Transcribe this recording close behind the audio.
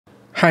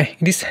Hi,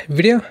 in this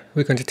video,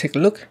 we're going to take a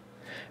look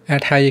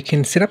at how you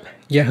can set up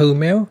Yahoo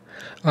Mail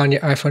on your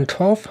iPhone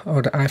 12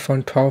 or the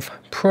iPhone 12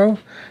 Pro.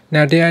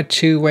 Now, there are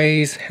two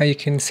ways how you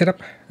can set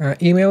up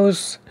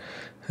emails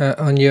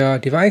on your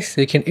device.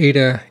 You can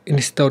either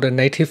install the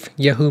native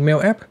Yahoo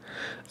Mail app,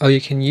 or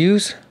you can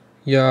use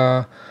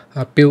your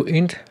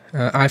built-in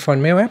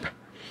iPhone Mail app.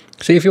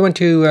 So if you want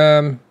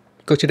to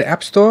go to the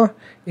App Store,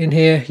 in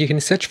here you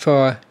can search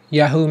for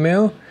Yahoo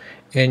Mail,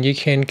 and you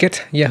can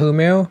get Yahoo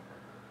Mail.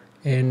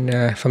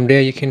 And from there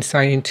you can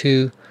sign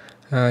into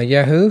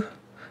Yahoo.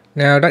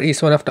 Now that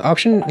is one of the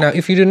options. Now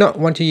if you do not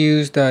want to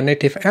use the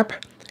native app,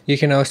 you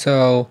can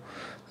also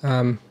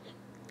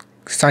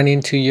sign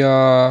into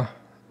your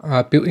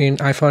built-in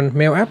iPhone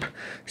Mail app.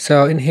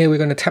 So in here we're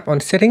going to tap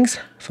on settings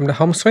from the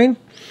home screen,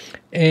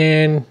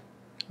 and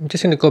I'm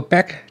just going to go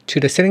back to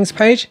the settings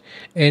page,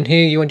 and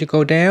here you want to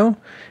go down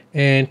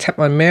and tap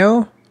on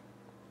Mail,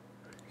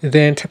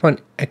 then tap on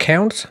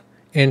Accounts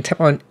and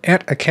tap on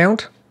Add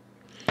Account.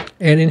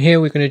 And in here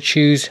we're going to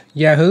choose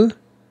Yahoo.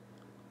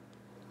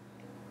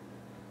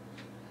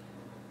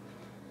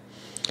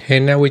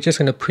 And now we're just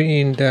going to put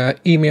in the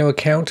email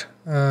account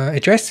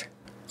address.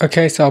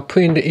 Okay, so I'll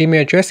put in the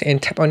email address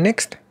and tap on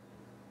Next.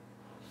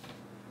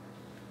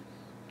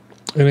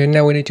 And then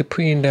now we need to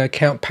put in the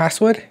account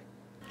password.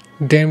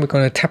 Then we're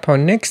going to tap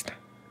on Next.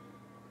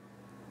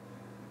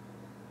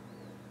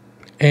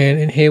 And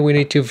in here we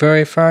need to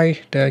verify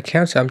the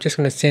account. So I'm just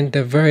going to send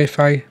the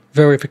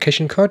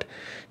verification code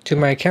to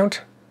my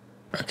account.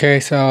 Okay,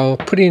 so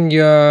put in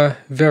your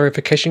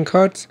verification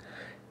codes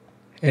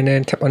and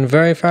then tap on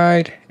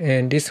verified,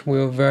 and this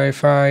will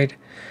verify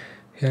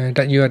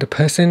that you are the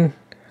person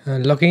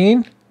logging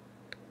in.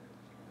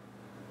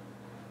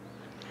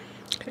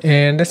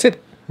 And that's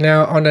it.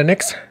 Now on the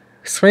next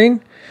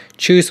screen,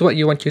 choose what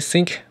you want to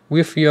sync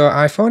with your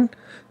iPhone.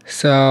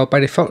 So by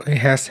default it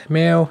has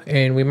mail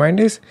and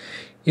reminders.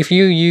 If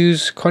you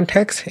use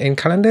contacts and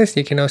calendars,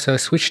 you can also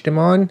switch them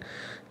on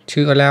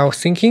to allow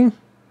syncing.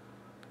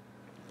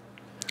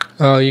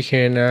 Or you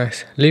can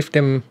leave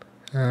them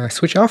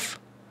switch off.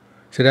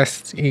 So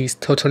that is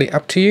totally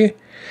up to you.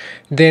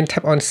 Then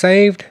tap on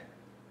saved.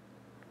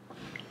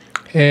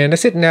 And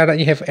that's it. Now that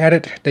you have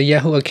added the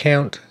Yahoo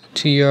account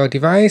to your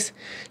device,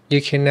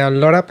 you can now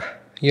load up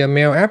your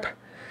mail app,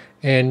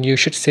 and you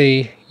should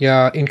see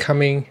your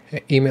incoming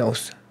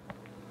emails.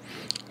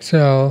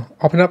 So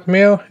open up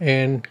mail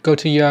and go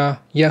to your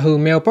Yahoo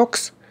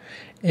mailbox,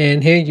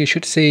 and here you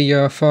should see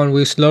your phone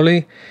will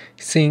slowly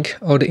sync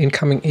all the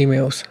incoming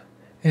emails.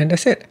 And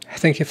that's it.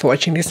 Thank you for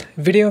watching this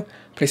video.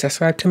 Please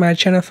subscribe to my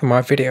channel for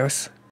more videos.